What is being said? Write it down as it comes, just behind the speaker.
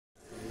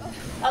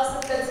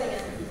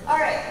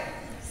Alright,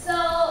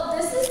 so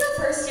this is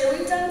the first year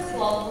we've done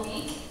Club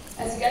Week,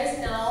 as you guys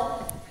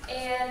know,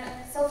 and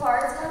so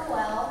far it's gone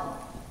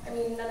well. I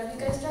mean, none of you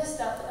guys dressed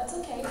up, but that's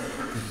okay.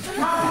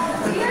 We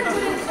are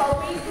doing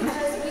Club Week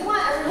because we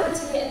want everyone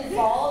to get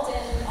involved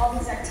in all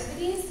these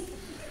activities.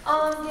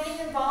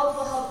 Getting involved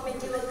will help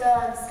make you look good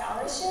on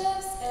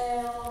scholarships,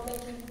 and will make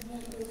you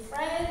meet new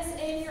friends,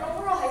 and your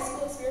overall high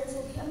school experience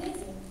will be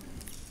amazing.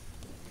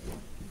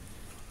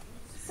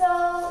 So,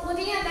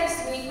 looking at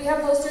next week, we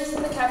have posters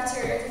in the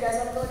cafeteria if you guys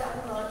want to go down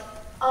and look.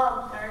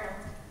 There we go.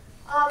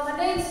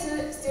 Monday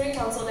is Student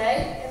Council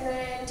Day, and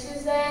then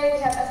Tuesday we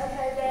have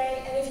FBLA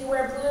Day, and if you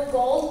wear blue and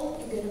gold,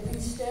 you get a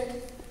beach stick.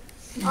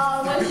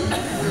 Wednesday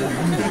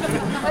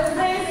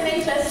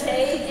is NHS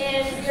Day,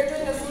 and we are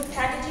doing a food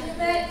packaging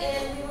event,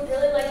 and we would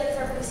really like it if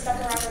everybody stuck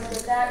around and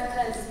did that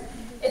because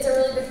it's a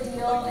really big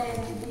deal, and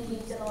we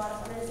did a lot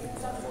of fundraising and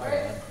stuff for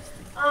it.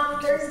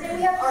 Thursday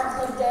we have Art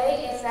Club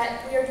Day, and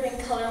that we are doing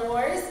Color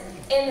Wars,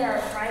 and there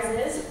are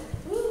prizes.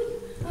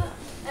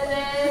 And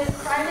then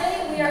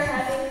Friday we are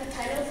having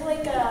kind of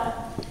like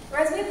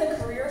reminds me of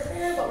the career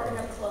fair, but we're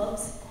gonna have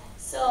clubs.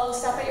 So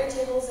stop at your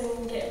tables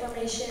and get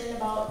information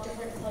about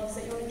different clubs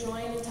that you want to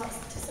join and talk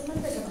to some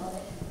members about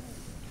it.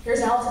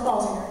 Here's Allison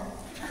Balsinger.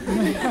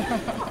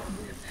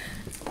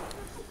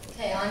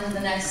 Okay, on to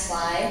the next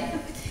slide.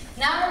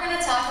 Now we're going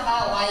to talk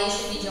about why you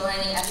should be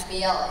joining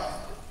FBLA.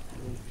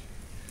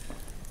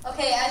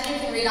 Okay, as you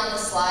can read on the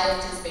slide,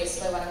 which is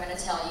basically what I'm going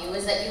to tell you,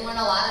 is that you learn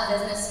a lot of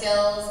business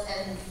skills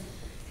and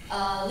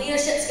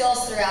leadership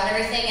skills throughout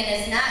everything, and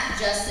it's not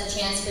just a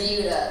chance for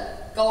you to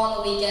go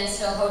on the weekends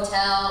to a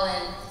hotel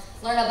and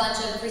learn a bunch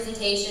of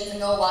presentations and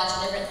go watch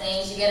different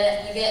things. You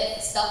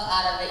get stuff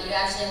out of it. You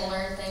actually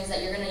learn things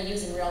that you're going to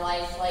use in real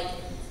life, like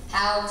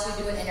how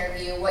to do an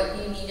interview, what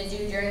you need to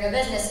do during a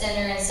business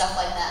dinner, and stuff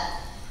like that.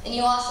 And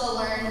you also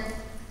learn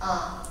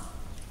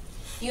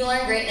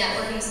great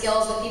networking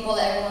skills with people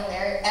that everyone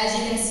there. As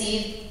you can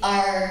see,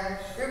 our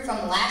group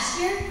from last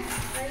year,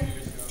 right?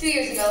 2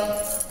 years ago,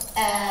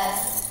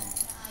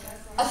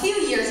 a few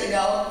years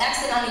ago,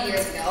 X amount of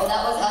years ago,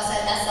 that was us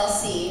at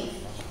SLC.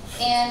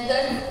 And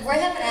we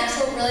have an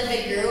actual really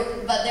big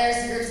group, but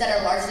there's groups that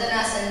are larger than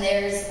us, and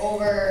there's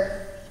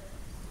over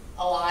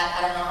a lot.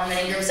 I don't know how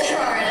many groups there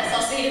are at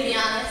SLC, to be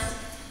honest.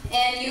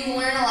 And you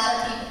learn a lot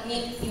of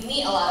people, you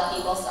meet a lot of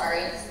people,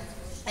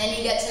 and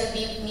you get to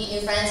meet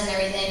new friends and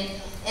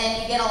everything.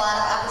 And you get a lot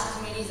of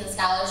opportunities and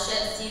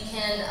scholarships. You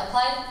can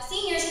apply,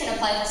 seniors can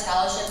apply for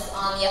scholarships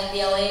on the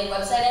FBLA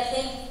website, I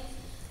think.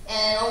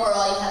 And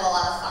overall, you have a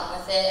lot of fun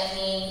with it. I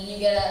mean,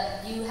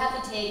 you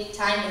have to take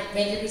time to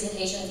make your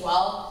presentation as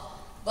well.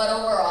 But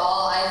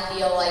overall, I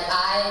feel like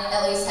I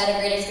at least had a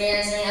great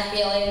experience during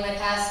FBLA in my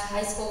past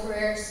high school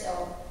career,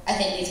 so I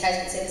think these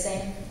guys would say the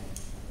same.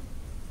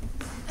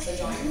 So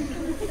join.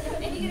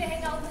 And you get to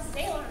hang out with the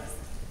sailors.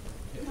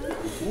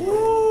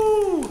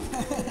 Woo!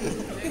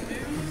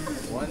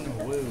 One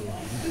woo.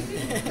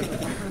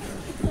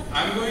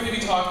 I'm going to be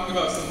talking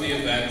about some of the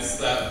events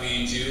that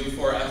we do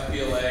for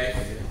FBLA.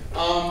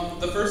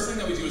 The first thing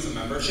that we do is a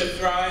membership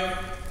drive,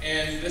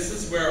 and this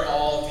is where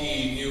all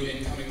the new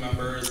incoming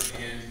members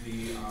and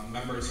the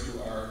members who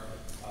are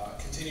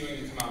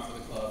continuing to come out for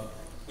the club,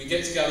 we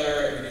get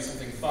together and we do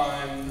something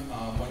fun.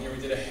 One year we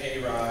did a hay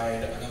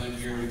ride, another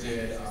year we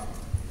did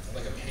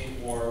like a paint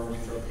war where we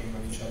throw paint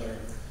on each other.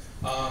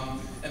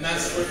 And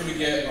that's where we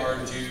get our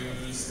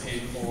dues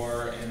paid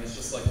for, and it's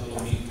just like a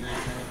little meet and greet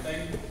kind of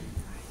thing.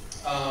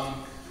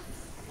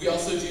 We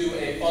also do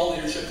a fall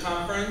leadership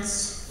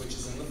conference, which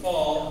is in the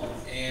fall,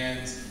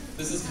 and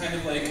this is kind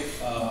of like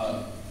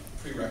a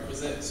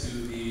prerequisite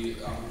to the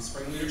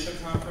spring leadership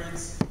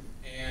conference.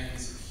 And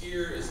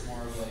here is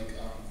more of like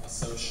a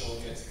social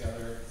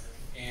get-together,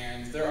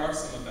 and there are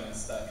some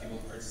events that people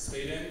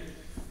participate in.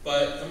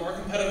 But the more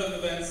competitive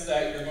events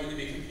that you're going to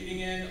be competing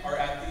in are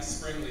at the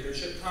Spring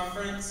Leadership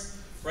Conference.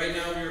 Right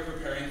now we are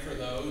preparing for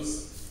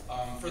those.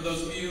 For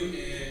those of you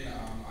in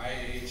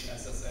IH,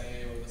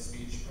 SSA, or the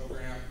speech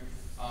program,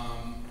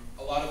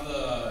 a lot of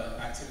the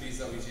activities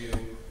that we do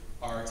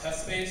are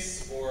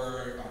test-based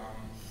or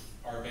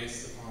are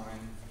based upon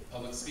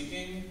public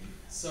speaking.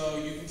 So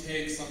you can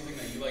take something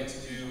that you like to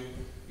do,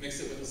 mix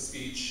it with a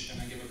speech,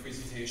 and then give a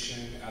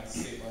presentation at the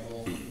state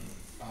level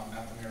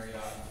at the Marriott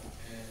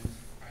in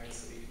Iowa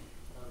City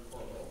or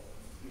Coral.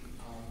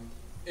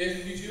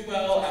 If you do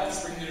well at the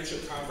Spring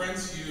Leadership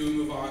Conference, you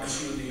move on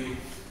to the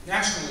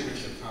National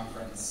Leadership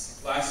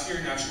Conference. Last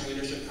year, National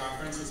Leadership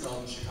Conference was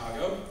held in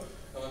Chicago,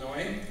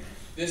 Illinois.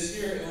 This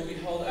year, it will be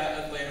held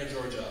at Atlanta,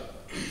 Georgia.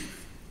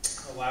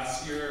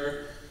 Last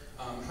year,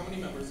 how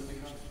many members did we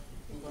have?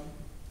 Move on?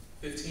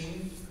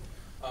 15,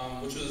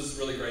 which was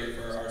really great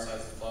for our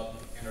size of club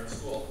and our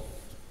school.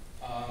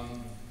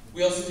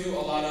 We also do a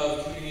lot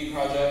of community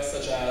projects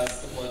such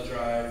as the blood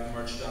drive, the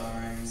March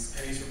Dimes,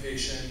 Pennies for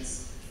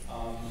Patients,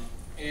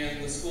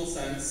 and the school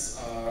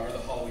sense, or the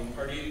Halloween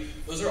party.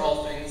 Those are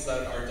all things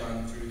that are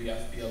done through the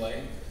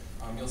FBLA.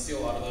 You'll see a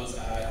lot of those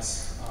at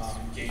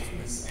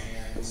games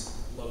and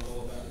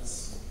local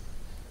events.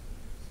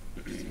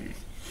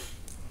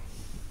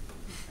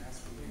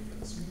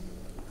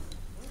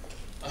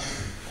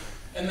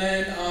 And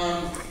then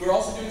we're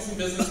also doing some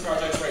business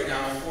projects right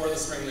now for the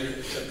Spring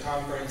Leadership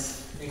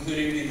Conference,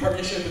 including the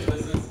Partnership with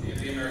Business and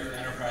the American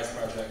Enterprise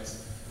Project.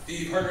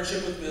 The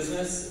Partnership with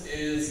Business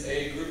is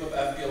a group of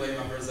FBLA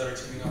members that are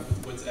teaming up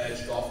with Woods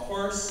Edge Golf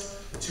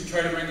Course to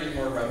try to bring in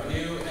more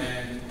revenue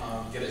and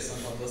get it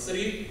some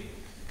publicity.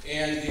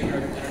 And the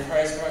American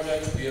Enterprise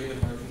Project we have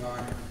been working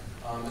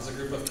on is a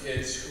group of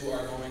kids who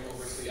are going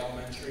over to the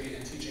elementary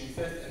and teaching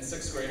 5th and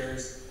 6th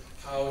graders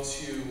how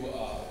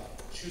to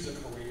choose a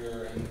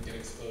career and get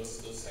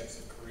exposed to those types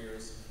of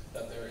careers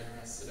that they're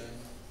interested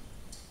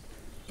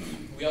in.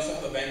 We also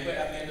have a banquet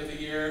at the end of the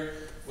year,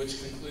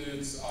 which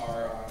concludes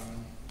our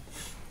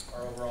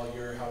overall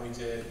year, how we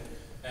did.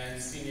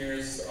 And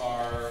seniors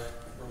are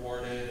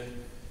rewarded,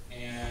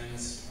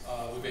 and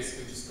we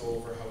basically just go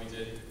over how we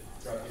did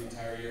throughout the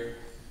entire year.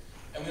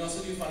 And we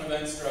also do fun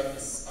events throughout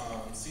this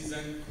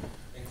season,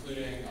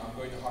 including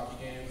going to hockey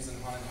games and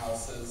haunted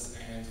houses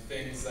and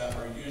things that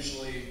are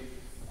usually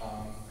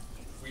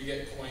we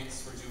get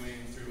points for doing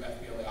through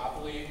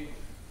FBLA.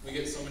 We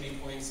get so many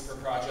points per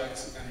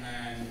project, and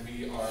then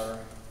we are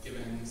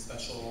given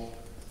special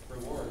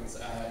rewards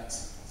at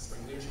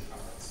Spring Leadership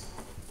Conference.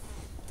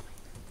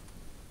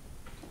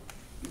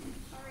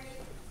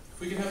 If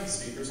we can have the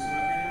speakers come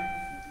out here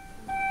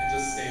now and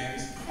just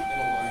stand in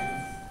a line.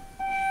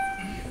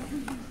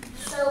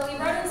 So we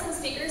brought in some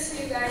speakers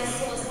for you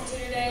guys to listen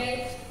to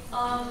today.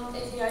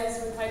 If you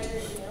guys replied to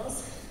your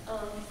emails.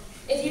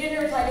 If you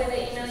didn't reply to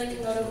the email, you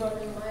can go to whoever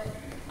you want.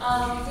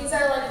 These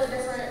are like the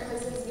different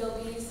places you'll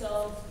be,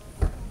 so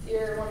if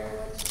you're wondering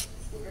which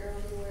speaker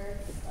will be where,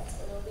 that's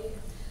where they'll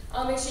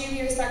be. Make sure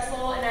you be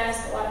respectful and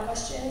ask a lot of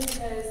questions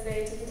because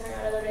they took the time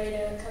out of their day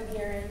to come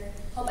here and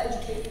help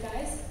educate you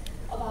guys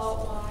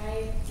about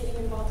why getting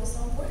involved is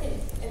so important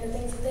and the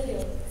things that they do.